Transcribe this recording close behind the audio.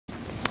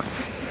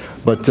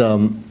But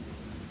you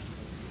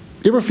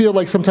ever feel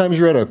like sometimes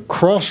you're at a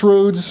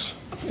crossroads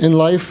in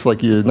life,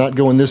 like you're not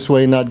going this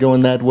way, not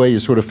going that way, you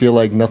sort of feel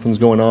like nothing's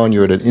going on,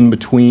 you're at an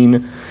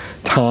in-between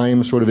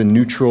time, sort of in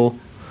neutral,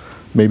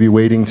 maybe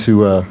waiting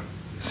to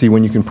see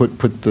when you can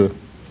put the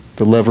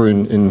lever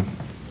in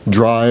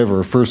drive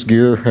or first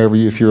gear, however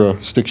if you're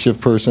a stick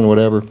shift person,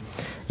 whatever,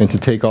 and to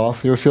take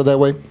off. You ever feel that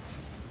way?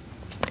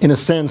 In a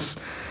sense,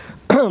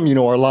 you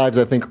know, our lives,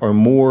 I think, are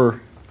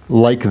more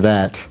like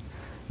that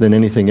than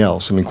anything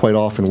else. I mean, quite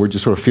often we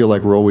just sort of feel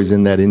like we're always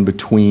in that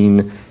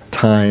in-between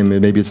time,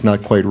 and maybe it's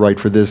not quite right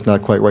for this,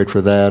 not quite right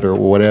for that, or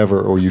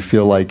whatever, or you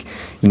feel like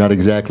you're not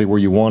exactly where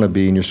you want to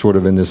be, and you're sort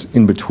of in this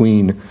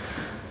in-between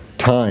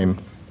time.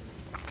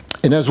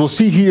 And as we'll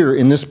see here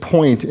in this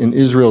point in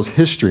Israel's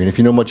history, and if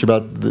you know much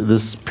about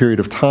this period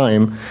of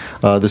time,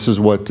 this is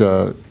what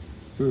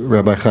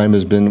Rabbi Chaim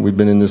has been, we've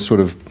been in this sort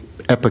of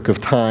epoch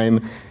of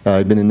time.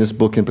 I've been in this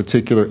book in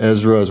particular,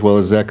 Ezra, as well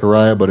as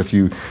Zechariah, but if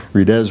you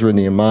read Ezra,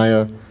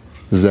 Nehemiah,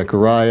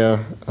 Zechariah,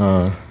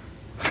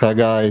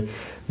 Haggai,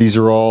 these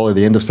are all at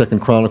the end of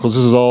 2nd Chronicles.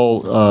 This is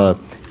all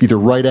either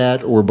right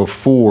at or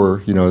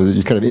before, you know,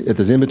 you kind of at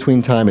this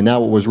in-between time, and now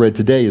what was read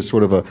today is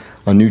sort of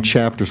a new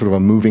chapter, sort of a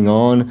moving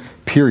on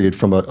period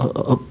from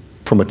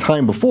a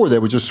time before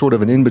that was just sort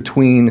of an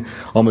in-between,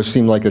 almost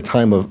seemed like a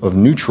time of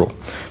neutral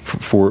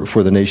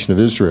for the nation of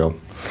Israel.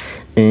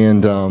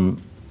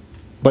 And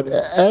but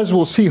as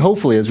we'll see,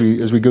 hopefully, as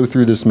we go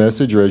through this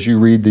message, or as you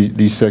read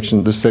this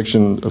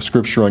section of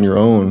Scripture on your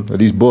own, or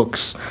these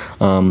books,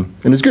 and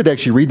it's good to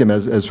actually read them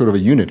as sort of a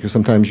unit, because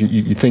sometimes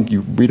you think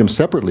you read them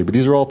separately, but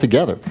these are all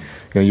together. You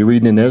know, you're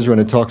reading in Ezra,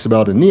 and it talks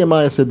about, and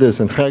Nehemiah said this,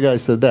 and Haggai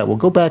said that. Well,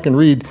 go back and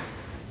read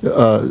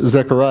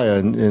Zechariah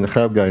and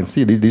Haggai and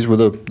see these were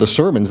the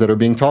sermons that are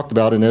being talked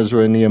about in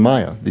Ezra and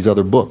Nehemiah, these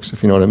other books,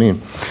 if you know what I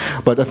mean.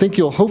 But I think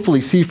you'll hopefully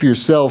see for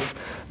yourself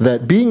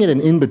that being at an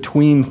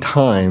in-between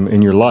time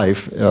in your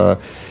life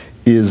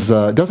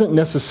doesn't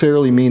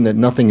necessarily mean that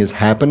nothing is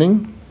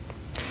happening,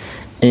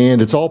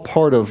 and it's all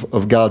part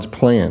of God's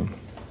plan.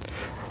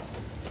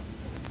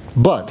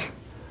 But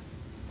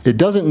it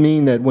doesn't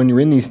mean that when you're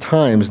in these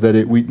times that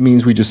it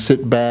means we just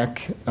sit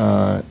back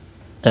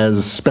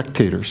as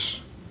spectators.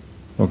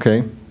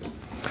 Okay?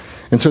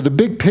 And so the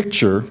big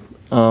picture,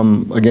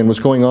 again, what's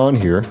going on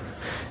here,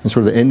 and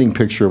sort of the ending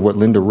picture of what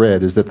Linda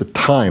read, is that the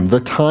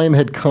time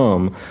had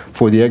come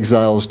for the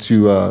exiles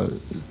to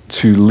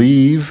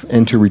leave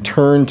and to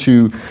return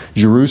to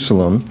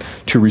Jerusalem,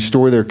 to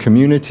restore their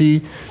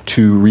community,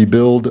 to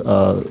rebuild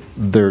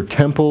their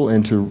temple,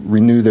 and to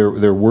renew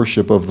their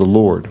worship of the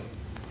Lord.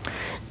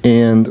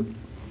 And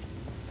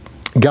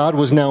God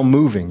was now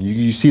moving.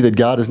 You see that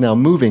God is now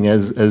moving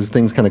as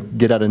things kind of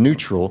get out of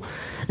neutral.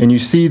 And you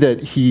see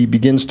that he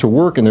begins to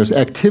work, and there's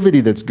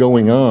activity that's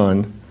going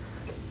on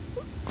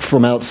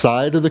from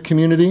outside of the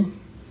community.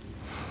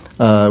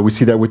 We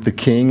see that with the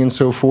king and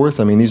so forth.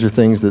 I mean, these are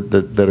things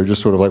that are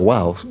just sort of like,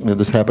 wow, you know,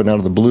 this happened out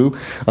of the blue.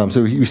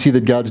 So you see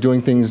that God's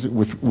doing things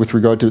with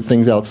regard to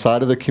things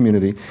outside of the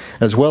community,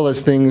 as well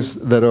as things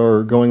that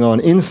are going on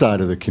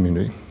inside of the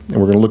community. And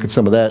we're going to look at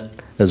some of that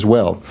as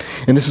well.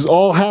 And this is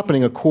all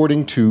happening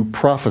according to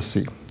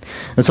prophecy.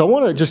 And so I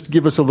want to just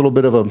give us a little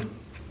bit of a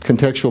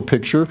contextual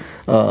picture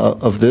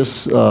of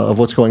this, of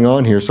what's going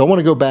on here. So I want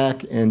to go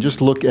back and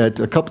just look at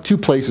two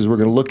places we're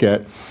going to look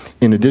at,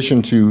 in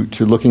addition to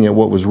looking at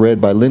what was read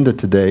by Linda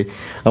today.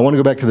 I want to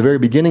go back to the very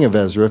beginning of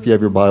Ezra. If you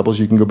have your Bibles,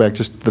 you can go back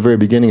just to the very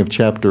beginning of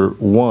chapter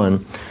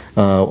 1.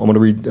 I'm going to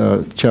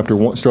read chapter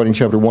 1, starting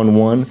chapter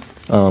 1:1.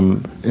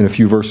 In a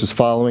few verses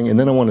following, and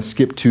then I want to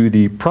skip to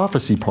the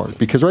prophecy part,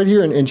 because right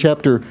here in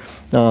chapter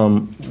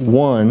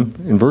 1,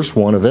 in verse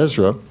 1 of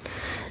Ezra,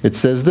 it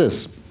says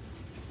this.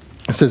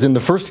 It says, "In the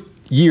first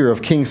year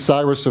of King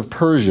Cyrus of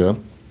Persia,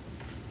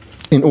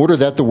 in order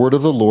that the word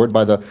of the Lord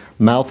by the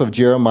mouth of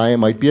Jeremiah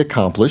might be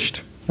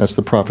accomplished," that's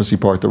the prophecy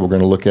part that we're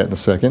going to look at in a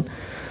second,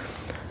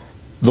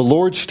 "the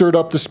Lord stirred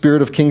up the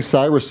spirit of King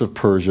Cyrus of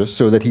Persia,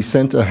 so that he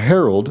sent a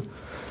herald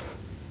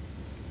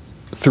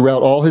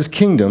throughout all his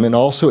kingdom, and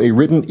also a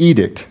written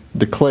edict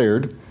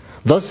declared,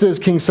 'Thus says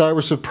King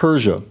Cyrus of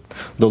Persia,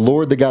 the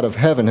Lord, the God of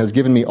heaven, has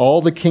given me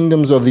all the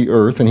kingdoms of the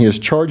earth, and he has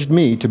charged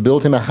me to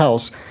build him a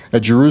house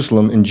at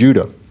Jerusalem in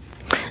Judah.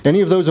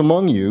 Any of those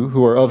among you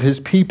who are of his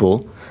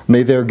people,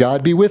 may their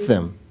God be with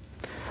them,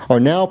 are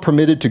now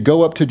permitted to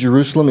go up to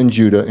Jerusalem and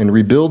Judah and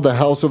rebuild the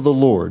house of the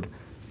Lord,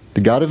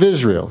 the God of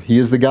Israel. He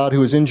is the God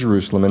who is in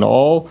Jerusalem,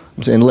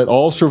 and let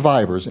all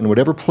survivors, in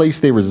whatever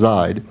place they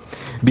reside,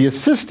 be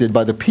assisted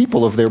by the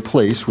people of their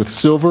place with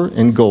silver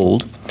and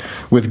gold,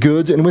 with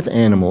goods and with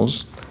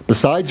animals,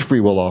 besides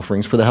freewill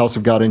offerings for the house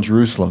of God in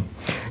Jerusalem.'"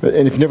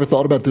 And if you've never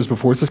thought about this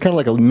before, it's just kind of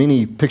like a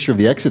mini picture of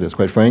the Exodus,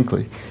 quite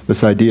frankly.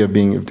 This idea of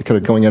kind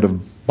of going out of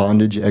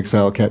bondage,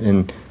 exile,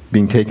 and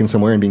being taken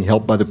somewhere and being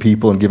helped by the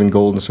people and given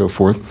gold and so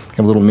forth.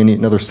 Have a little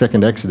another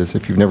second Exodus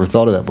if you've never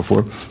thought of that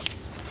before.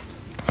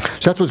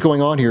 So that's what's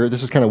going on here.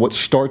 This is kind of what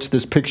starts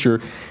this picture,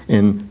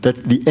 and that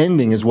the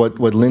ending is what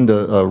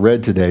Linda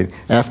read today.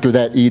 After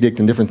that edict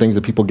and different things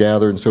that people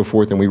gathered and so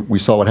forth, and we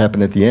saw what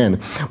happened at the end.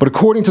 But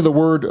according to the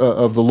word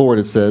of the Lord,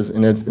 it says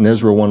in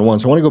Ezra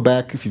 1:1. So I want to go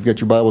back, if you've got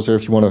your Bibles there,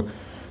 if you want to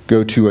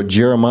go to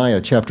Jeremiah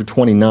chapter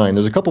 29.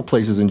 There's a couple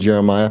places in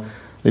Jeremiah.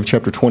 They have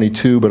chapter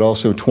 22, but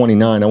also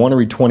 29. I want to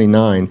read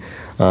 29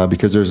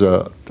 because there's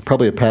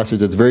probably a passage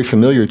that's very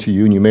familiar to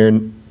you, and you may or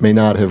may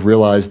not have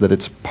realized that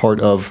it's part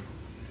of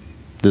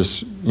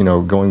this,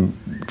 going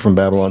from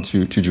Babylon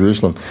to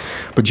Jerusalem.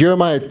 But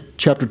Jeremiah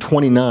chapter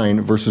 29,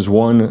 verses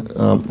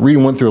 1,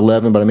 reading 1 through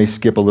 11, but I may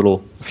skip a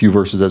few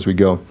verses as we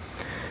go.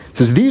 It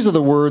says, "These are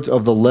the words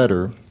of the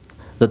letter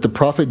that the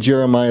prophet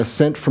Jeremiah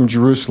sent from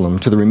Jerusalem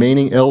to the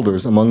remaining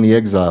elders among the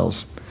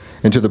exiles,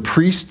 and to the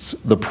priests,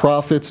 the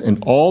prophets,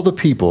 and all the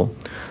people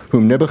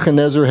whom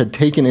Nebuchadnezzar had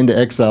taken into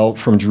exile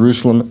from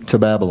Jerusalem to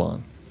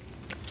Babylon."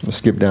 I'm going to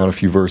skip down a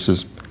few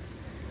verses.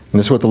 And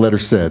this is what the letter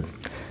said.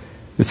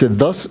 It said,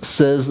 "Thus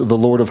says the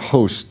Lord of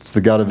hosts,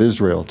 the God of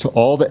Israel, to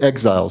all the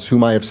exiles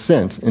whom I have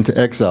sent into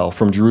exile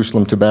from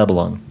Jerusalem to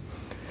Babylon.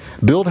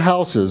 Build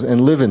houses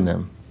and live in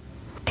them.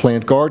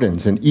 Plant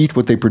gardens and eat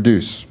what they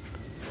produce.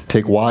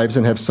 Take wives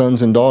and have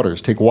sons and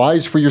daughters. Take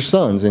wives for your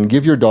sons and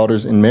give your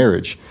daughters in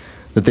marriage,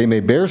 that they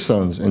may bear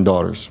sons and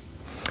daughters.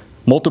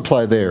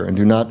 Multiply there and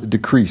do not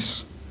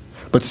decrease.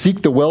 But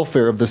seek the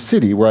welfare of the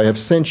city where I have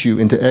sent you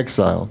into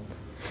exile,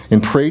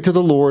 and pray to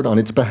the Lord on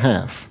its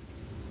behalf.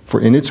 For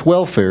in its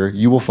welfare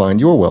you will find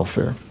your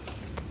welfare."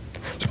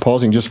 So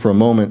pausing just for a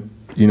moment,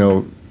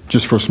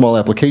 just for a small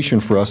application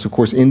for us, of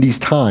course, in these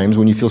times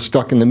when you feel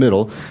stuck in the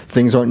middle,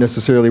 things aren't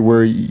necessarily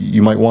where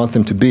you might want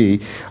them to be,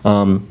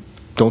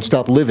 don't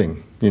stop living.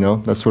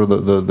 That's sort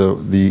of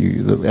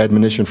the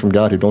admonition from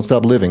God here. Don't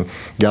stop living.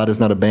 God has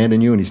not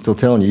abandoned you, and He's still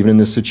telling you, even in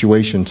this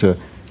situation, to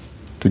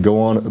go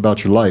on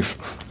about your life.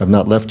 I've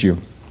not left you.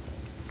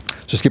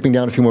 So skipping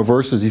down a few more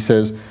verses, he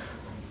says,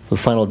 the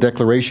final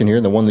declaration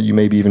here, the one that you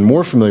may be even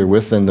more familiar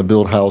with than the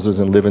build houses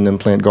and live in them,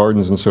 plant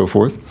gardens, and so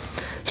forth.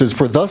 It says,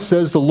 "For thus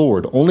says the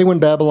Lord, only when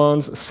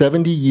Babylon's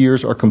 70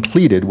 years are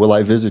completed will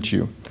I visit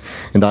you,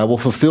 and I will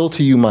fulfill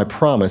to you my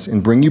promise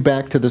and bring you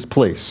back to this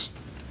place.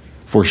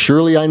 For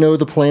surely I know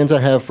the plans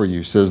I have for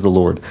you, says the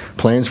Lord,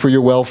 plans for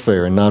your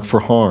welfare and not for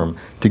harm,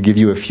 to give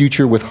you a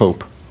future with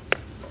hope."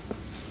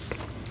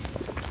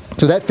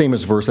 So that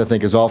famous verse, I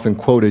think, is often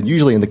quoted,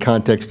 usually in the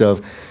context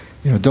of,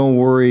 don't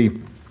worry,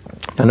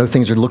 I know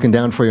things are looking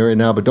down for you right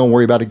now, but don't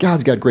worry about it.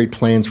 God's got great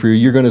plans for you.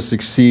 You're going to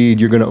succeed.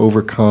 You're going to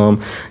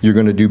overcome. You're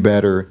going to do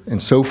better,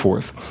 and so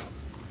forth.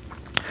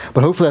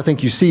 But hopefully I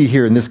think you see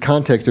here in this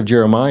context of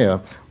Jeremiah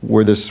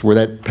where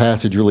that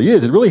passage really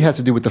is. It really has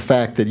to do with the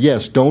fact that,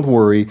 yes, don't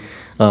worry.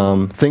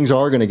 Things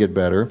are going to get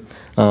better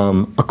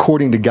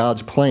according to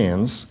God's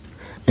plans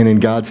and in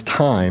God's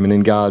time and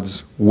in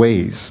God's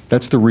ways.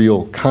 That's the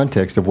real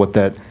context of what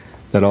that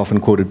often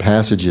quoted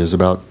passage is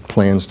about,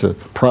 plans to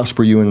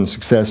prosper you in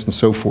success and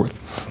so forth.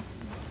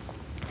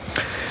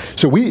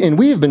 So we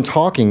have been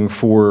talking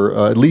for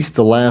at least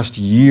the last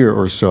year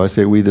or so. I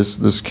say we,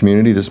 this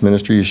community, this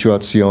ministry,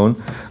 Yeshuat Sion.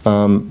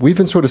 We've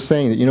been sort of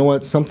saying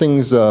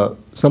that,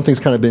 something's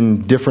kind of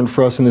been different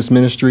for us in this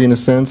ministry in a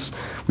sense.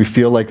 We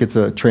feel like it's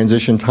a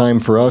transition time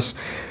for us.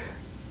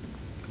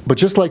 But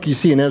just like you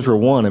see in Ezra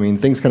 1,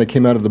 things kind of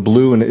came out of the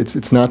blue, and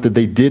it's not that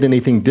they did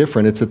anything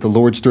different. It's that the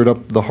Lord stirred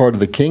up the heart of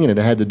the king, and it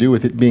had to do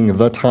with it being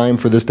the time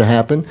for this to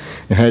happen.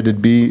 It had to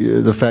be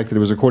the fact that it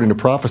was according to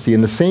prophecy. In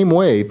the same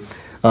way,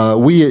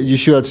 we at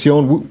Yeshuat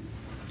Sion,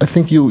 I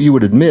think you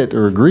would admit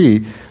or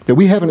agree that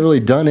we haven't really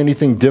done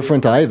anything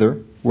different either.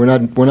 We're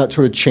not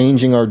sort of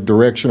changing our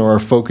direction or our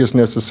focus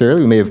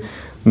necessarily. We may have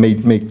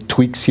made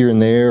tweaks here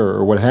and there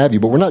or what have you,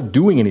 but we're not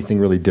doing anything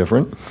really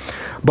different.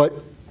 But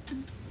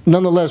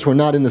nonetheless, we're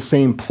not in the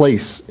same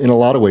place in a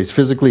lot of ways,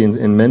 physically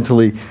and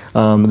mentally,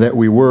 that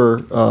we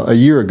were a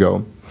year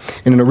ago.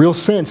 And in a real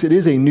sense, it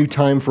is a new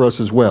time for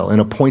us as well, an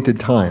appointed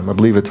time. I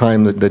believe a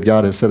time that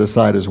God has set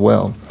aside as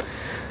well.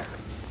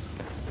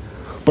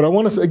 But I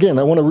want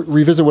to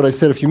revisit what I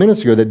said a few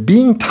minutes ago, that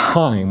being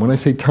time, when I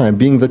say time,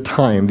 being the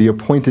time, the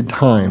appointed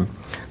time,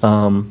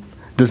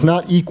 does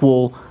not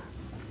equal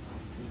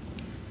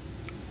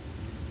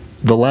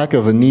the lack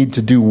of a need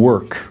to do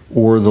work,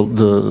 or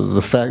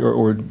the fact,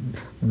 or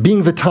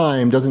being the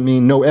time doesn't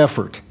mean no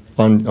effort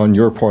on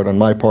your part, on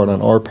my part,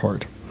 on our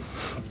part.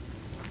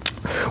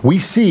 We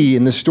see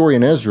in this story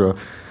in Ezra,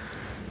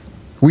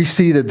 we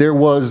see that there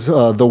was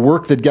the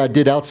work that God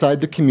did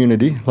outside the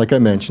community, like I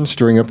mentioned,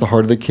 stirring up the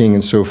heart of the king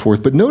and so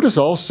forth. But notice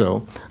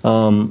also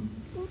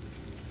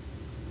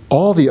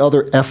all the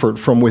other effort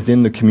from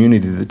within the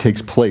community that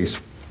takes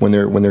place when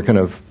they're kind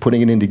of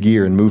putting it into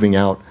gear and moving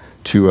out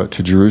to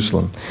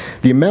Jerusalem.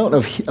 The amount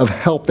of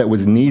help that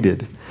was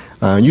needed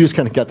You just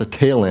kind of got the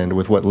tail end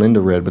with what Linda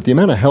read, but the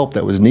amount of help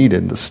that was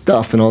needed, the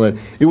stuff and all that,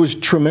 it was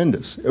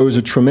tremendous. It was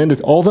a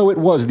tremendous, although it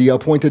was the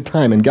appointed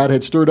time and God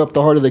had stirred up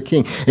the heart of the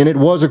king, and it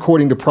was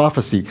according to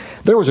prophecy,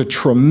 there was a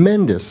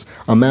tremendous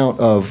amount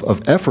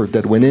of effort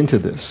that went into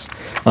this.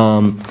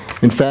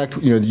 In fact,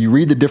 you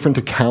read the different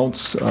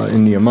accounts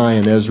in Nehemiah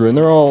and Ezra, and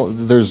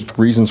there's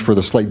reasons for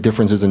the slight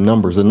differences in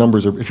numbers. The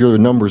numbers are, if you're a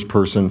numbers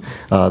person,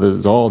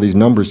 there's all these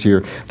numbers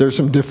here. There's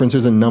some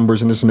differences in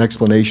numbers and there's some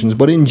explanations,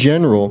 but in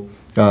general,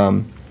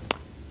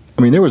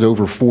 there was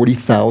over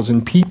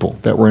 40,000 people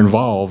that were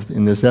involved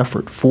in this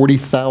effort.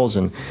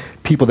 40,000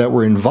 people that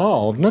were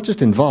involved, not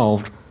just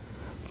involved,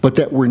 but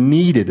that were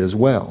needed as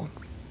well.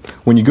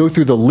 When you go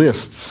through the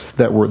lists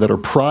that are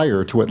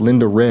prior to what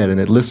Linda read, and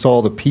it lists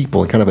all the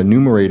people, kind of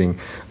enumerating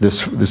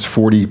this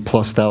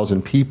 40+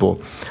 thousand people,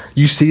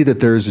 you see that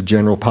there's a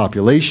general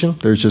population.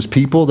 There's just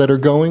people that are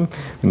going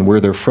and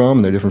where they're from,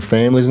 and their different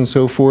families and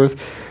so forth.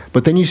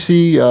 But then you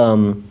see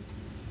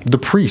the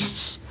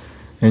priests,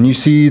 and you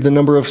see the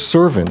number of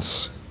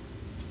servants,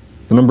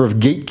 the number of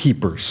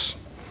gatekeepers,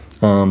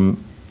 the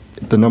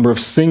number of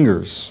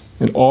singers.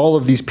 And all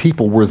of these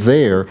people were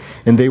there,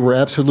 and they were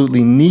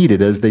absolutely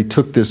needed as they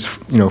took this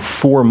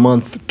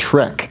 4-month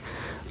trek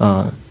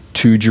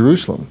to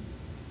Jerusalem,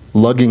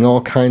 lugging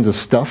all kinds of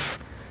stuff,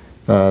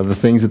 the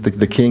things that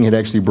the king had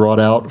actually brought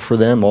out for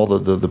them, all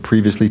the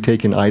previously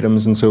taken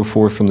items and so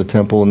forth from the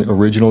temple, and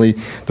originally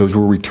those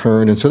were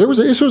returned. And so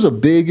this was a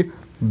big,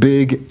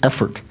 big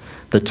effort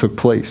that took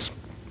place.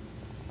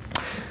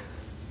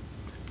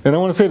 And I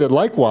want to say that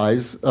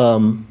likewise,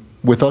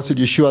 with us at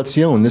Yeshua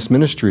Tzion, this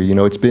ministry,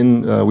 it's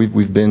been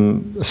we've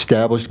been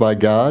established by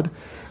God,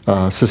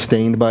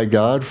 sustained by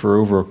God for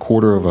over a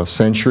quarter of a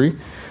century.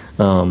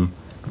 And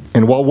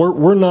while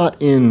we're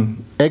not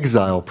in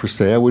exile per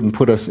se, I wouldn't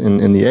put us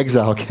in the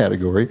exile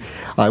category.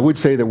 I would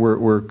say that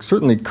we're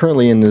certainly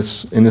currently in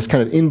this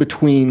kind of in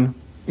between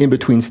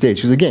stage.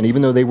 Because again,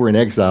 even though they were in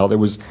exile,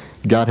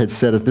 God had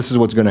said this is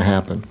what's going to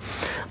happen.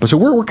 But so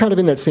we're kind of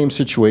in that same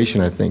situation,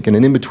 I think, in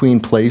an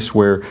in-between place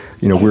where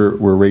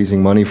we're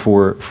raising money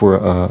for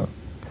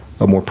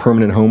a more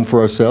permanent home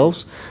for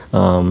ourselves,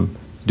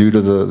 due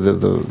to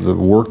the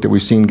work that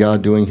we've seen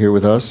God doing here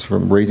with us,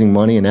 from raising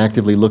money and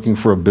actively looking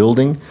for a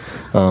building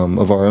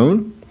of our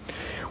own.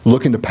 We're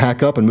looking to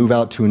pack up and move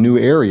out to a new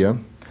area,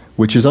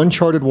 which is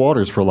uncharted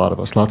waters for a lot of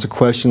us. Lots of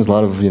questions, a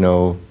lot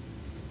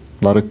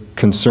of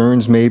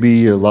concerns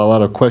maybe, a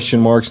lot of question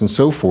marks and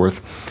so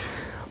forth.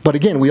 But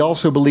again, we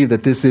also believe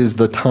that this is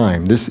the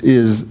time. This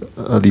is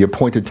the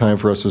appointed time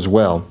for us as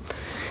well.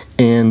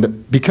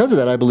 And because of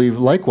that, I believe,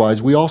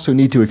 likewise, we also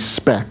need to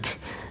expect,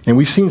 and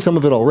we've seen some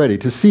of it already,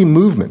 to see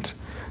movement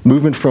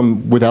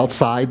from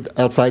outside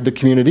the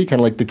community,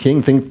 kind of like the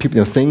king,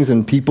 things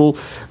and people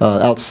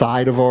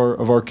outside of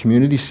our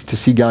community, to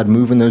see God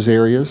move in those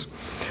areas.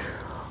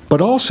 But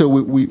also,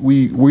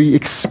 we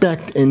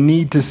expect and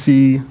need to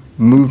see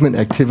movement,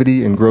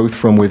 activity, and growth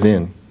from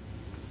within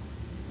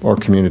our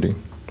community.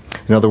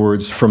 In other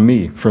words, from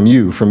me, from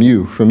you,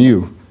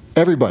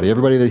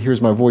 everybody that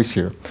hears my voice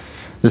here.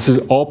 This is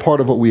all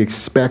part of what we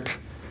expect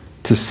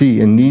to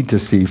see and need to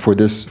see for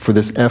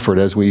this effort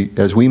as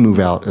we move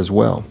out as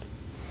well.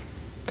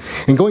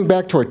 And going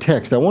back to our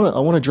text, I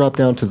want to drop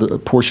down to the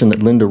portion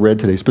that Linda read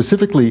today,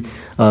 specifically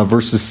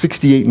verses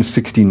 68 and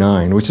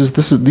 69, which is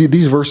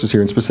these verses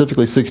here, and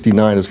specifically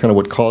 69 is kind of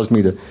what caused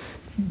me to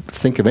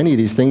think of any of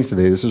these things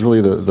today. This is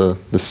really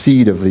the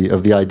seed of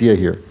the idea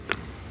here.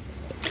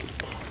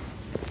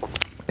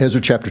 Ezra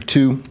chapter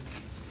 2,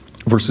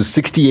 verses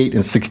 68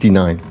 and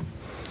 69.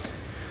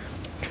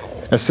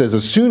 It says,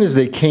 as soon as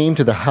they came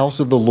to the house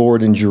of the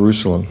Lord in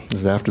Jerusalem,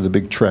 this is after the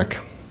big trek,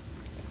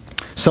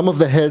 some of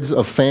the heads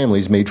of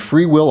families made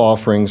free will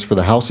offerings for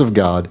the house of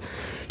God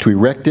to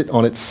erect it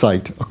on its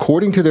site.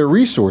 According to their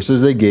resources,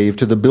 they gave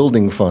to the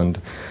building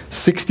fund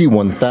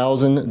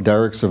 61,000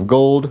 derricks of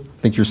gold.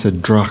 I think you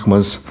said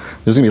drachmas.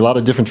 There's going to be a lot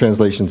of different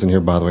translations in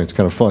here, by the way. It's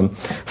kind of fun.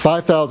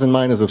 5,000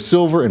 minas of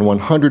silver and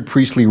 100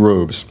 priestly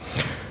robes.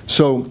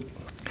 So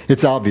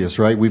it's obvious,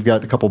 right? We've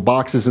got a couple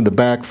boxes in the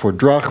back for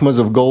drachmas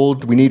of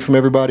gold we need from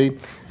everybody,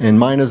 and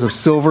minas of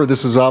silver.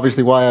 This is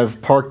obviously why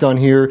I've parked on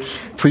here.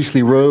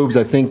 Priestly robes.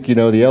 I think,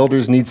 the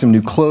elders need some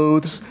new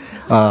clothes.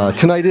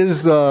 Tonight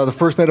is the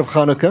first night of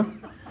Hanukkah,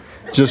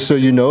 just so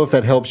you know, if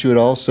that helps you at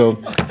all.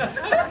 So,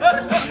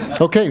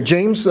 okay,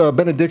 James,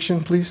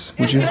 benediction, please.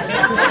 Would you?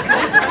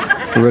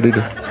 You ready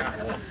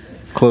to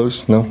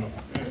close? No?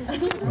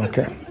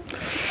 Okay.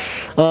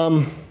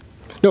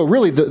 No,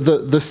 really,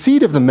 the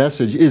seed of the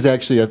message is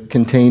actually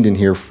contained in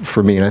here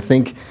for me, and I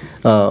think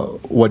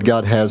what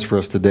God has for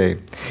us today.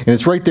 And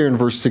it's right there in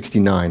verse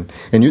 69.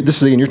 And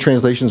this is in your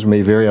translations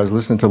may vary. I was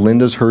listening to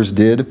Linda's, hers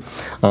did.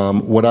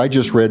 What I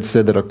just read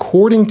said that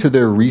according to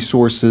their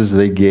resources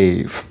they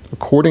gave.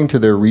 According to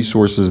their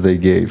resources they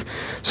gave.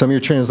 Some of your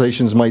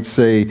translations might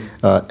say,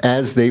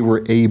 as they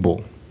were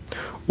able,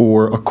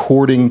 or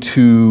according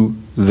to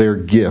their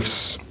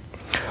gifts.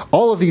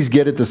 All of these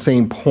get at the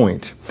same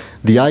point.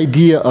 The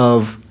idea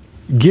of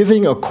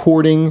giving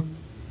according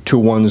to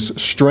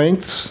one's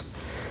strengths,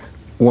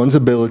 one's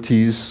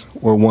abilities,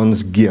 or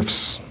one's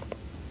gifts.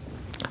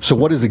 So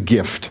what is a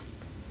gift?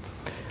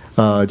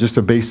 Just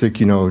a basic,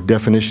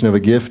 definition of a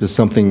gift is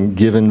something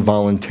given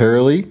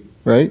voluntarily,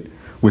 right,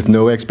 with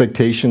no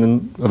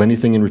expectation of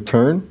anything in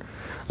return,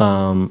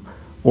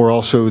 or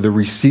also the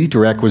receipt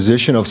or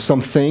acquisition of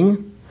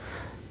something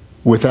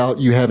without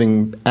you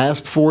having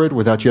asked for it,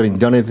 without you having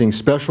done anything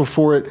special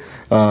for it,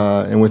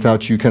 and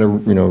without you kind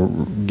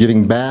of,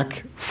 giving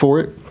back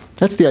for it.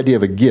 That's the idea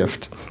of a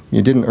gift.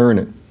 You didn't earn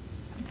it.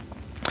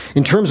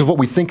 In terms of what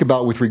we think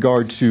about with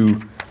regard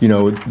to,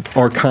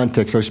 our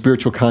context, our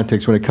spiritual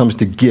context when it comes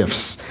to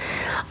gifts,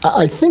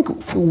 I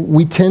think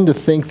we tend to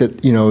think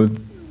that,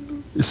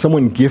 is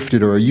someone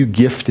gifted or are you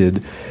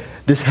gifted?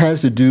 This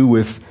has to do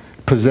with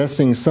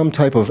possessing some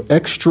type of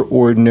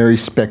extraordinary,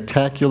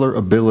 spectacular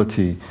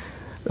ability.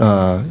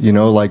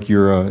 Like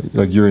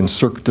you're in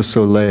Cirque du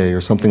Soleil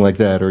or something like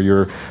that, or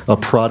you're a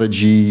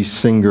prodigy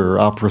singer,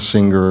 opera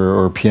singer,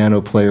 or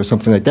piano player, or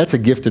something like that. That's a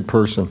gifted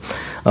person,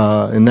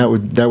 and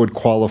that would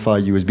qualify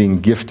you as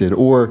being gifted.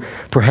 Or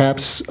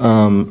perhaps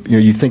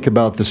you think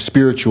about the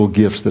spiritual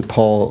gifts that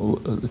Paul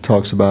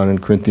talks about in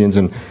Corinthians,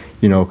 and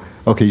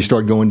okay, you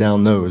start going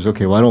down those.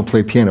 Okay, well, I don't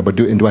play piano, but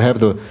do I have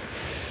the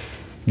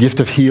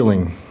gift of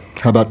healing?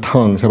 How about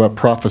tongues? How about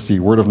prophecy,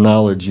 word of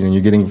knowledge? You're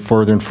getting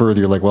further and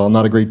further. You're like, well, I'm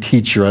not a great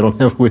teacher. I don't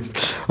have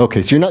wisdom.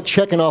 Okay, so you're not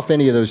checking off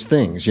any of those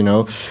things,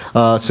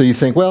 So you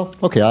think, well,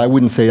 okay, I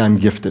wouldn't say I'm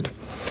gifted.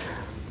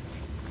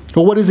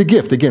 Well, what is a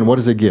gift? Again, what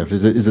is a gift?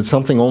 Is it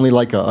something only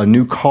like a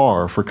new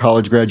car for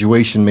college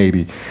graduation,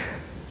 maybe?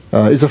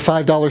 Is a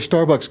 $5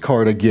 Starbucks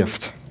card a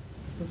gift?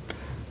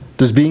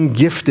 Does being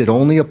gifted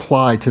only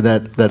apply to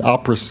that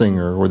opera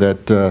singer or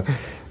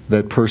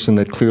that person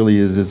that clearly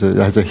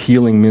has a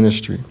healing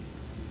ministry?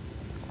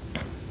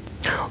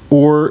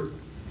 Or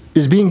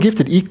is being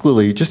gifted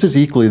just as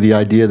equally the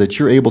idea that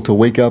you're able to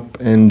wake up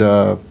and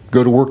go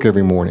to work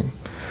every morning?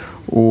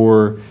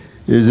 Or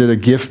is it a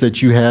gift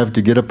that you have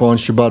to get up on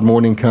Shabbat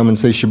morning, come and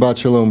say Shabbat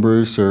Shalom,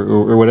 Bruce,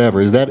 or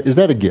whatever? Is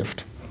that a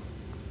gift?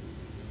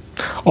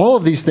 All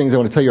of these things I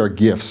want to tell you are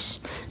gifts.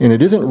 And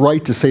it isn't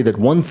right to say that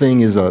one thing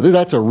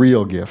that's a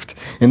real gift.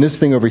 And this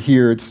thing over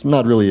here, it's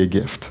not really a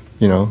gift.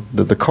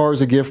 The car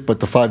is a gift,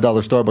 but the $5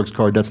 Starbucks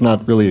card, that's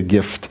not really a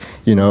gift,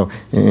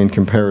 in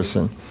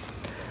comparison.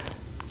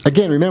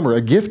 Again, remember,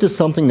 a gift is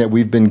something that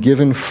we've been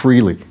given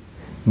freely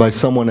by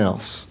someone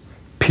else,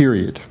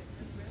 period.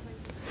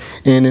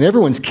 And in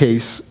everyone's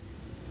case,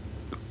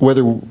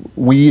 whether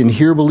we in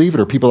here believe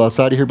it or people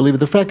outside of here believe it,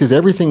 the fact is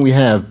everything we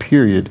have,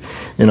 period,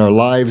 in our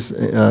lives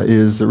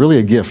is really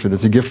a gift, and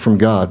it's a gift from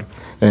God.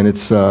 And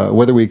it's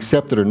whether we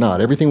accept it or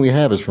not, everything we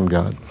have is from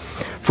God.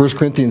 1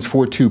 Corinthians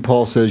 4:2,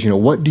 Paul says,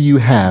 what do you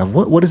have?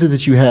 What is it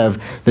that you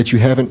have that you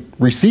haven't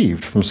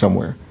received from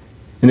somewhere?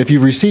 And if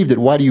you've received it,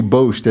 why do you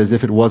boast as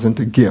if it wasn't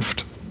a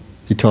gift?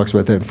 He talks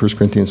about that in 1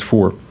 Corinthians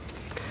 4.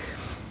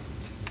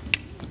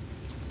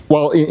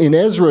 While in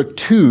Ezra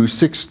 2,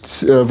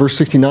 verse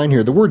 69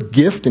 here, the word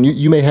gift, and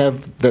you may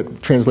have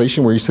that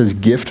translation where he says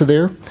gift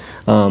there.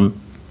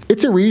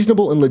 It's a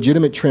reasonable and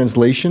legitimate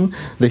translation.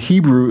 The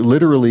Hebrew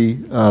literally,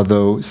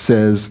 though,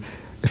 says,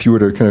 if you were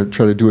to kind of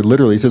try to do it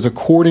literally, it says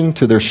according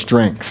to their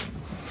strength.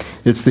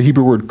 It's the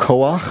Hebrew word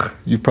koach.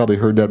 You've probably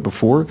heard that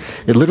before.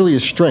 It literally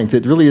is strength.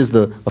 It really is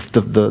the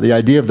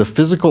idea of the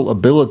physical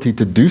ability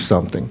to do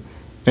something,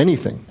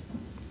 anything.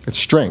 It's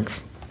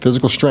strength,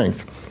 physical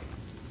strength.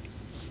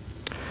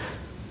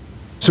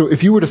 So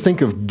if you were to think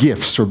of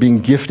gifts or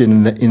being gifted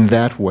in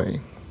that way,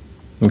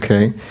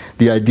 okay,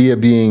 the idea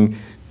being,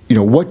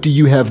 what do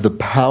you have the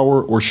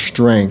power or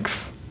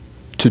strength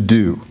to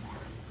do?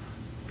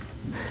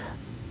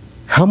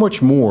 How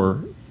much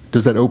more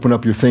does that open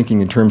up your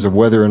thinking in terms of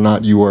whether or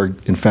not you are,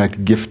 in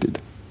fact,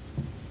 gifted?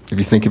 If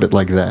you think of it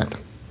like that.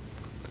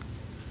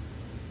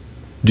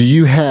 Do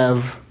you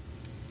have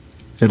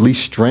at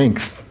least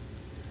strength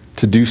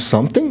to do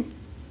something?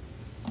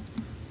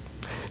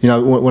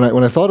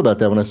 When I thought about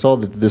that, when I saw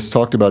that this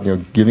talked about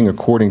giving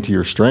according to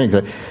your strength,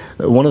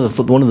 one of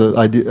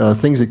the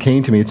things that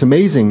came to me, it's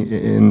amazing,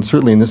 and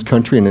certainly in this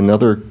country and in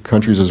other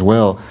countries as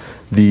well,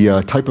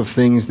 the type of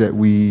things that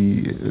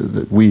we,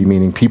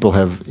 meaning people,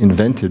 have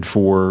invented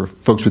for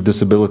folks with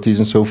disabilities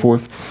and so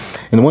forth.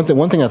 And the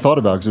one thing I thought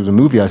about, because there was a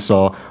movie I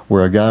saw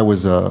where a guy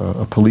was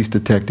a police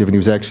detective, and he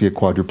was actually a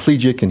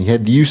quadriplegic, and he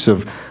had the use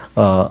of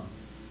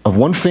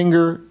one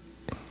finger,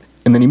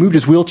 and then he moved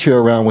his wheelchair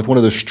around with one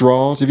of those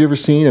straws. Have you ever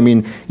seen? I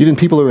mean, even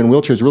people who are in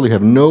wheelchairs really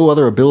have no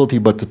other ability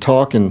but to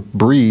talk and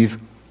breathe.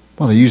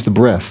 Well, they use the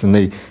breath, and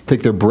they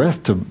take their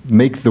breath to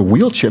make the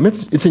wheelchair. I mean,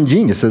 it's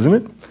ingenious, isn't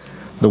it?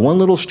 The one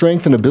little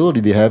strength and ability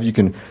they have, you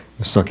can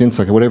suck in,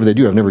 suck out, whatever they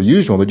do. I've never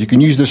used one, but you can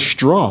use this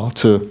straw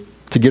to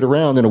get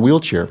around in a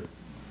wheelchair.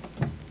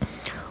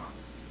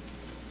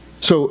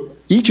 So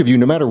each of you,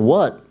 no matter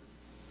what,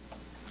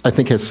 I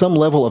think has some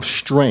level of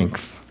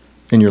strength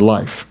in your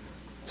life.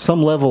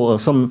 Some level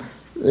of,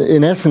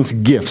 in essence,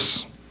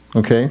 gifts,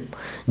 okay?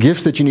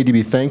 Gifts that you need to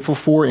be thankful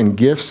for, and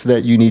gifts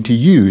that you need to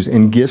use,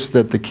 and gifts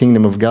that the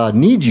kingdom of God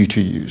needs you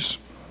to use.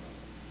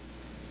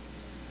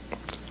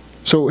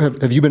 So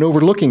have you been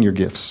overlooking your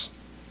gifts?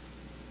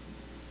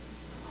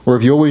 Or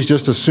have you always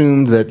just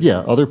assumed that, yeah,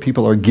 other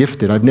people are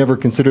gifted? I've never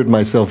considered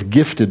myself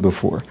gifted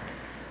before.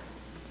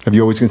 Have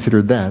you always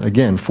considered that?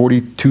 Again,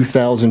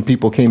 42,000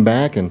 people came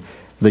back and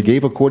they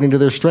gave according to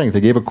their strength.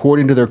 They gave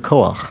according to their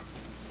koach.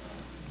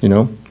 You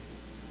know?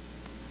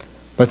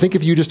 But I think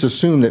if you just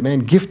assume that, man,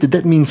 gifted,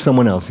 that means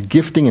someone else.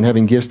 Gifting and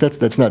having gifts,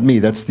 that's not me.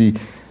 That's the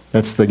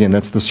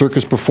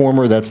circus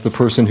performer. That's the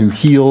person who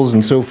heals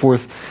and so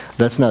forth.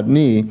 That's not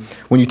me.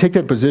 When you take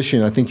that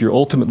position, I think you're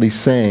ultimately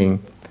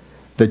saying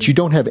that you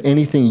don't have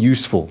anything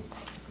useful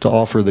to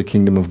offer the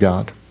kingdom of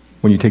God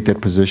when you take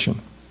that position.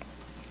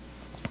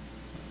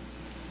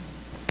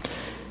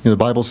 You know, the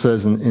Bible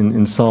says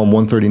in Psalm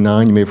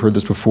 139, you may have heard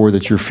this before,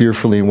 that you're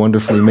fearfully and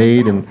wonderfully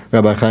made. And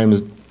Rabbi Chaim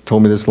has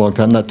told me this a long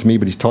time, not to me,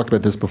 but he's talked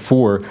about this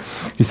before.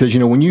 He says, you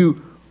know, when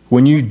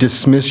you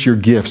dismiss your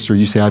gifts, or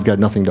you say, I've got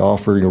nothing to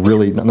offer, you're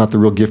really not the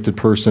real gifted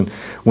person,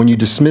 when you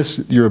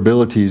dismiss your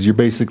abilities, you're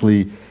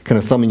basically kind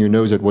of thumbing your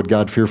nose at what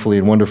God fearfully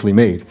and wonderfully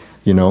made,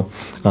 you know.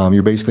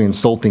 You're basically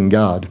insulting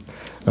God.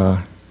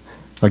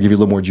 I'll give you a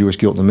little more Jewish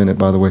guilt in a minute,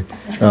 by the way.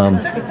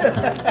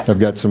 I've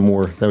got some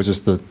more. That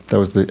was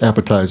the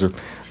appetizer.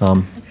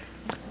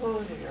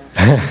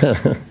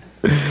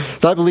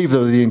 So I believe,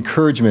 though, the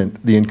encouragement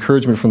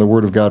from the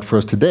Word of God for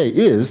us today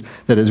is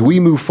that as we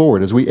move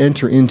forward, as we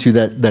enter into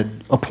that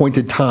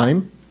appointed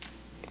time,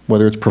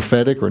 whether it's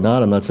prophetic or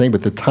not, I'm not saying,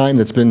 but the time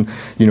that's been,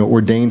 you know,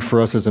 ordained for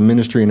us as a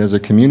ministry and as a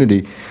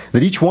community,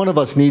 that each one of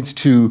us needs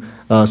to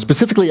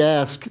specifically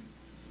ask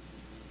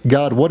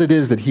God what it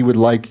is that He would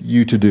like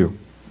you to do,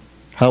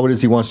 how it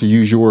is He wants to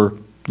use your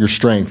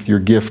strength, your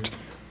gift,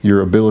 your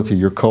ability,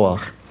 your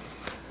koach.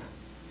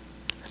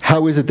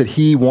 How is it that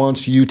He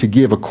wants you to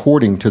give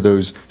according to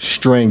those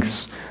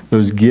strengths,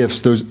 those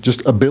gifts, those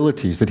just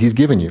abilities that He's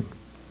given you?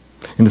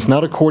 And it's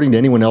not according to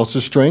anyone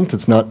else's strength.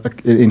 It's not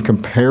in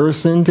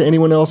comparison to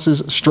anyone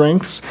else's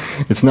strengths.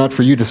 It's not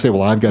for you to say,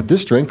 well, I've got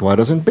this strength. Why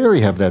doesn't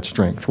Barry have that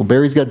strength? Well,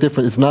 Barry's got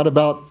different. It's not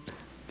about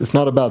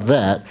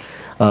that.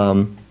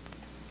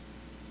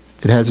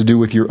 It has to do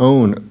with your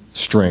own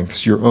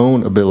strengths, your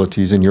own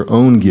abilities, and your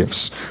own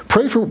gifts.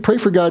 Pray for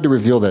God to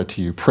reveal that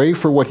to you. Pray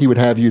for what He would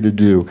have you to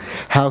do,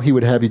 how He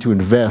would have you to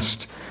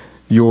invest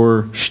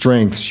your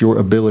strengths, your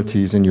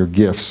abilities, and your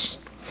gifts.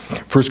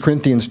 1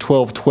 Corinthians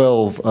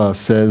 12:12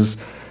 says,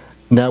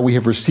 now we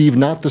have received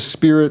not the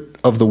spirit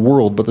of the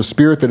world, but the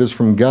Spirit that is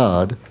from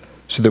God,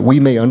 so that we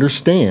may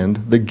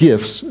understand the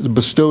gifts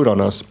bestowed on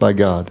us by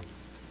God.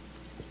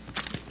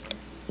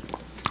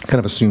 Kind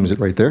of assumes it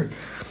right there.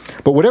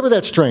 But whatever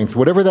that strength,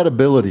 whatever that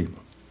ability,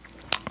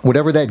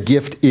 whatever that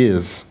gift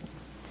is,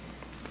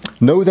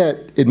 know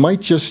that it might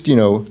just, you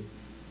know,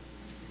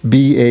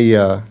 be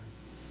a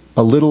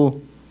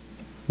little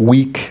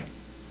weak,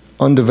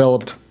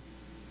 undeveloped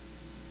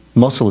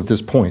muscle at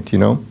this point, you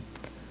know.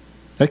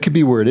 That could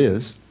be where it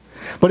is.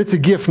 But it's a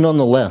gift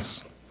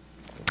nonetheless.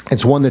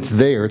 It's one that's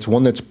there. It's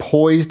one that's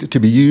poised to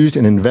be used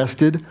and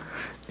invested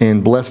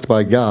and blessed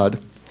by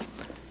God.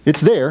 It's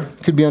there.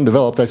 It could be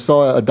undeveloped. I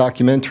saw a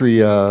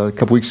documentary a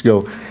couple weeks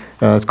ago.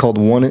 It's called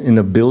 1 in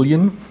a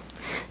Billion.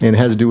 And it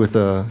has to do with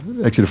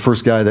actually the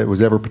first guy that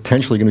was ever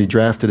potentially going to be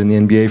drafted in the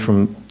NBA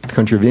from the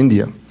country of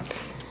India.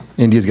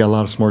 India's got a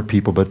lot of smart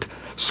people, but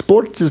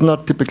sports is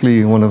not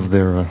typically one of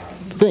their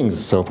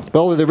things. So,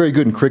 well, they're very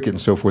good in cricket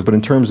and so forth, but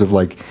in terms of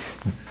like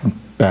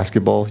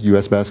basketball,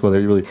 U.S. basketball,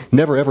 they really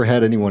never ever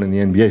had anyone in the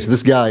NBA. So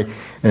this guy,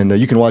 and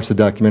you can watch the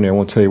documentary. I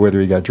won't tell you whether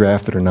he got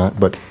drafted or not,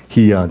 but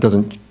he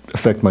doesn't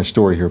affect my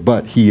story here.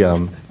 But he,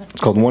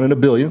 it's called 1 in a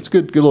Billion. It's a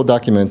good little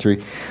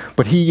documentary.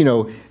 But he, you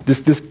know,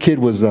 this kid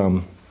was.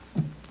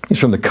 He's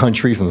from the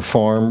country, from the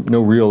farm,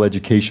 no real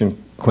education,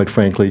 quite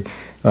frankly.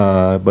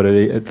 But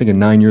I think at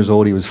 9 years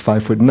old, he was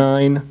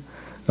 5'9".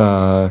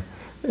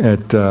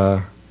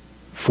 At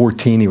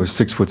 14, he was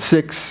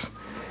 6'6",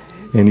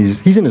 and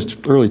he's in his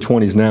early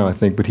 20s now, I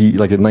think. But he,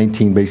 like at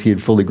 19, basically, he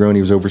had fully grown.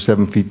 He was over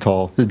 7 feet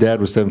tall. His dad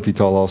was 7 feet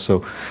tall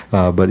also,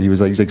 but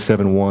he's like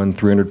 7'1",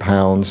 300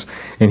 pounds,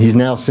 and he's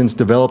now since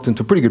developed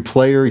into a pretty good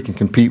player. He can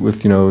compete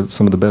with, you know,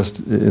 some of the best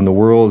in the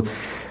world.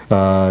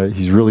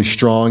 He's really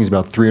strong. He's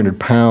about 300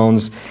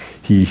 pounds.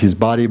 His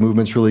body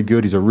movement's really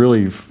good. He's a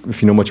really,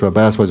 if you know much about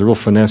basketball, he's a real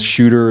finesse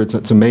shooter.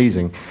 It's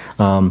amazing.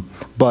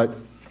 But,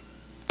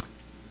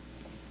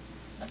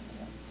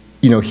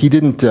 you know, he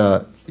didn't,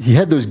 he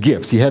had those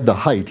gifts. He had the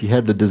height. He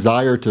had the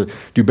desire to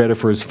do better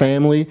for his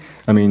family.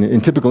 I mean, in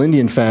typical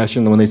Indian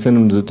fashion, when they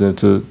send him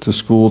to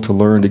school to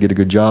learn, to get a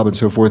good job and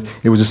so forth,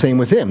 it was the same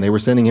with him. They were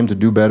sending him to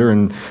do better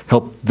and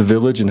help the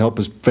village and help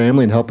his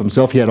family and help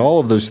himself. He had all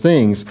of those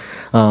things.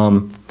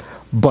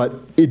 But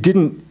it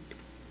didn't,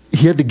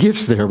 he had the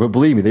gifts there, but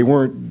believe me, they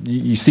weren't,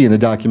 you see in the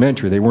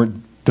documentary, they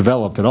weren't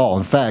developed at all.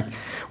 In fact,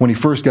 when he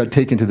first got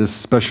taken to this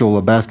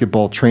special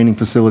basketball training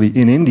facility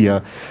in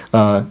India,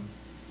 the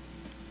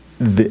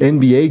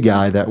NBA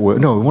guy that was,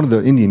 no, one of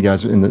the Indian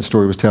guys in the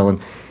story was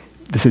telling,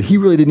 they said he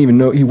really didn't even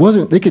know, he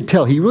wasn't, they could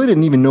tell, he really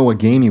didn't even know what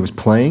game he was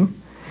playing.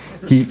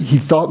 He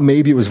thought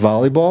maybe it was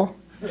volleyball.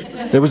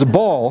 There was a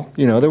ball,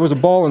 you know, there was a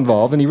ball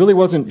involved, and he really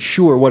wasn't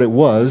sure what it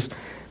was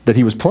that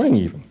he was playing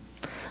even.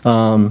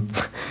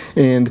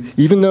 And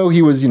even though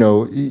he was,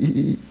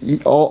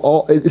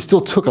 it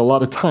still took a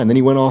lot of time. Then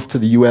he went off to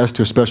the U.S.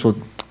 to a special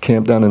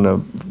camp down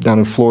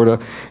in Florida,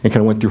 and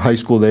kind of went through high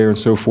school there and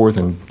so forth,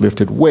 and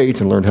lifted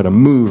weights and learned how to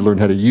move, learned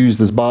how to use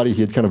this body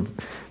he had kind of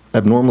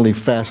abnormally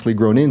fastly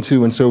grown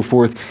into and so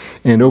forth.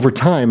 And over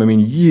time, I mean,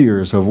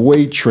 years of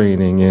weight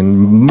training and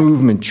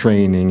movement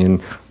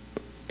training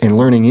and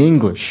learning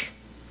English,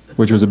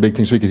 which was a big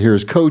thing, so he could hear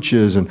his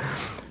coaches, and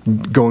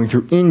going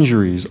through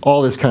injuries,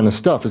 all this kind of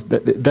stuff.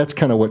 That's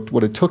kind of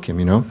what it took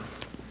him,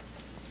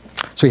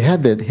 So he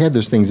had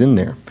those things in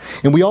there.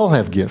 And we all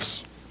have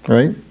gifts,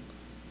 right?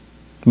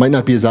 Might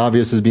not be as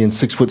obvious as being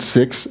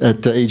 6'6"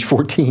 at age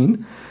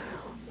 14,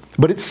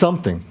 but it's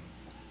something.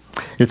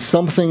 It's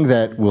something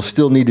that will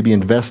still need to be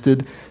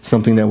invested,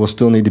 something that will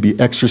still need to be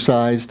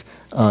exercised,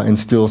 and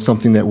still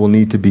something that will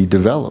need to be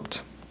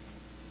developed.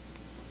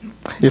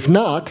 If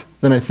not,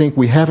 then I think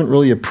we haven't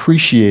really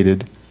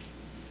appreciated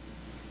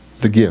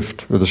the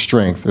gift or the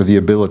strength or the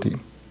ability.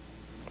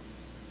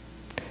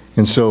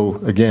 And so,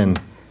 again,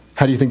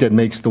 how do you think that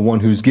makes the one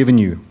who's given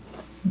you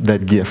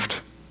that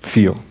gift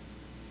feel?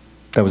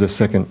 That was a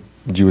second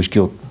Jewish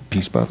guilt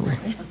piece, by the way.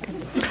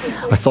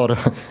 I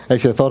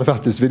thought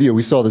about this video.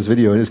 We saw this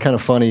video, and it's kind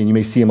of funny, and you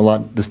may see him a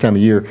lot this time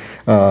of year.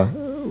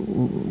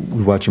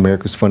 We watch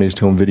America's Funniest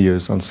Home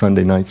Videos on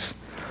Sunday nights.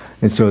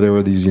 And so there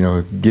were these,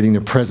 getting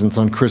their presents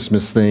on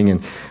Christmas thing,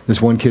 and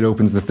this one kid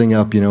opens the thing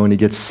up, and he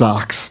gets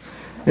socks.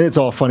 And it's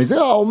all funny. He's like,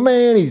 oh,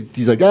 man.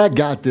 He's like, I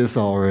got this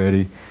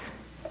already.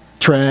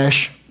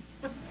 Trash.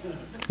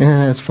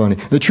 Yeah, that's funny.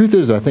 The truth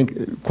is, I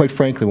think, quite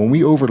frankly, when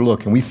we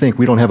overlook and we think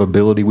we don't have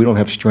ability, we don't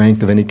have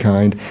strength of any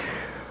kind,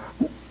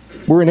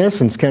 we're in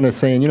essence kind of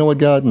saying, you know what,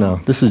 God, no,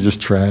 this is just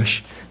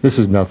trash. This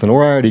is nothing.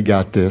 Or I already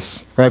got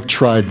this. Or I've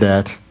tried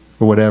that.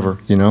 Or whatever,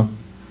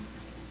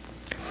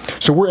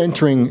 So we're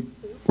entering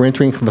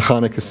the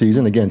Hanukkah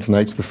season. Again,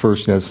 tonight's the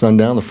first,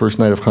 sundown, the first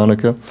night of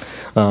Hanukkah.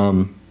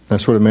 I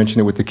sort of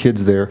mentioned it with the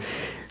kids there.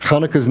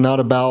 Hanukkah is not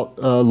about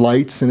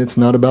lights, and it's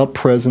not about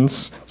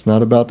presents. It's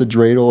not about the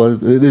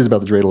dreidel. It is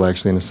about the dreidel,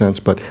 actually, in a sense,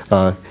 but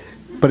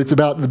it's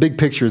about, the big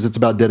picture is it's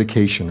about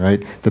dedication,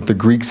 right? That the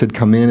Greeks had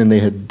come in and they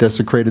had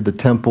desecrated the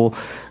temple,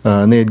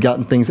 and they had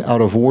gotten things out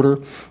of order.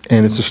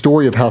 And it's a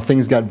story of how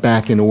things got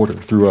back in order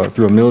through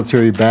a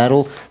military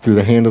battle, through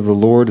the hand of the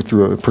Lord,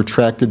 through a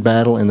protracted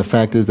battle. And the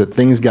fact is that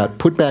things got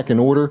put back in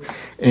order,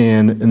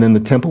 and then the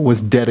temple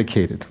was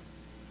dedicated.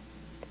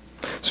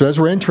 So as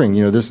we're entering,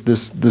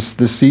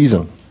 this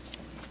season,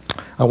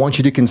 I want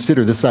you to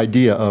consider this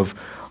idea of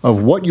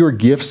what your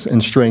gifts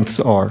and strengths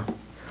are,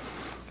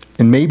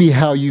 and maybe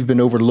how you've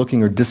been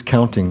overlooking or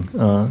discounting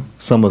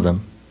some of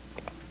them.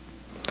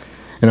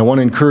 And I want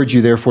to encourage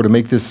you, therefore, to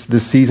make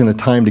this season a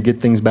time to get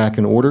things back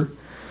in order,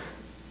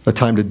 a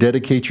time to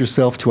dedicate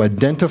yourself to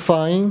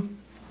identifying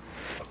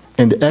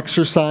and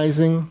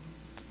exercising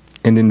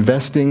and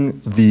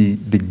investing the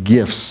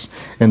gifts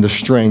and the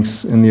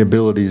strengths and the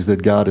abilities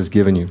that God has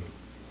given you.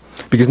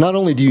 Because not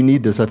only do you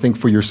need this, I think,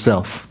 for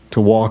yourself to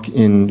walk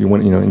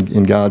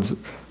in God's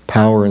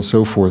power and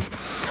so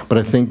forth, but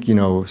I think,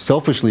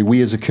 selfishly,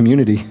 we as a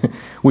community,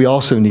 we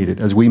also need it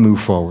as we move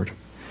forward.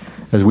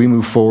 As we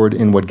move forward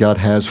in what God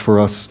has for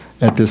us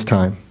at this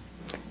time,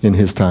 in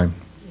His time.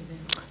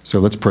 Amen. So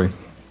let's pray.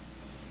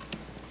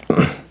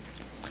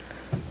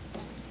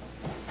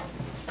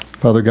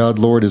 Father God,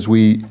 Lord, as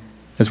we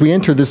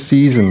enter this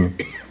season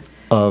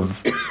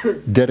of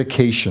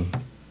dedication,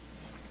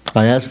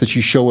 I ask that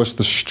you show us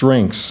the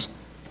strengths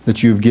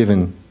that you've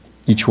given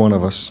each one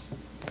of us.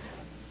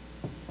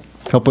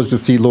 Help us to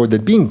see, Lord,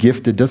 that being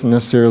gifted doesn't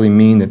necessarily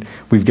mean that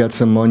we've got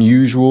some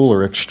unusual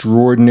or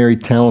extraordinary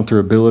talent or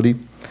ability.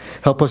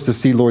 Help us to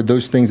see, Lord,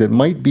 those things that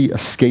might be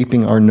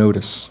escaping our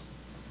notice.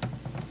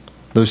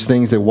 Those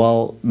things that,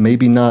 while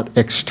maybe not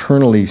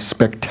externally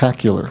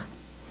spectacular,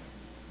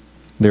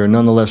 they are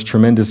nonetheless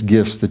tremendous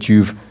gifts that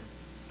you've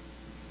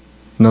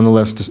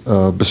nonetheless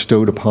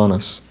bestowed upon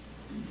us.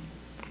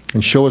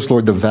 And show us,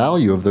 Lord, the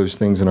value of those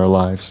things in our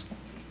lives.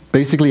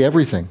 Basically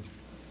everything.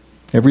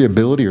 Every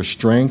ability or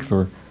strength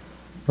or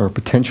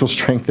potential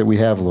strength that we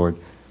have, Lord.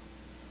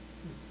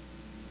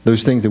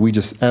 Those things that we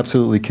just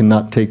absolutely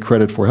cannot take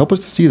credit for. Help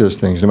us to see those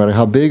things, no matter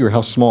how big or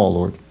how small,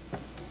 Lord.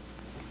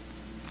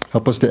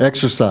 Help us to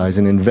exercise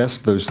and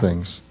invest those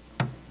things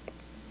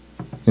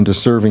into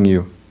serving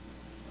you.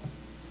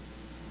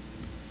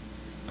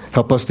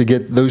 Help us to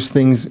get those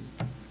things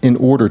in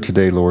order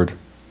today, Lord,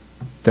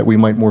 that we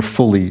might more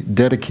fully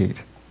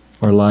dedicate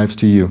our lives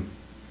to you.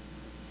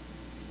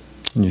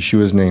 In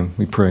Yeshua's name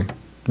we pray.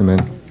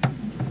 Amen.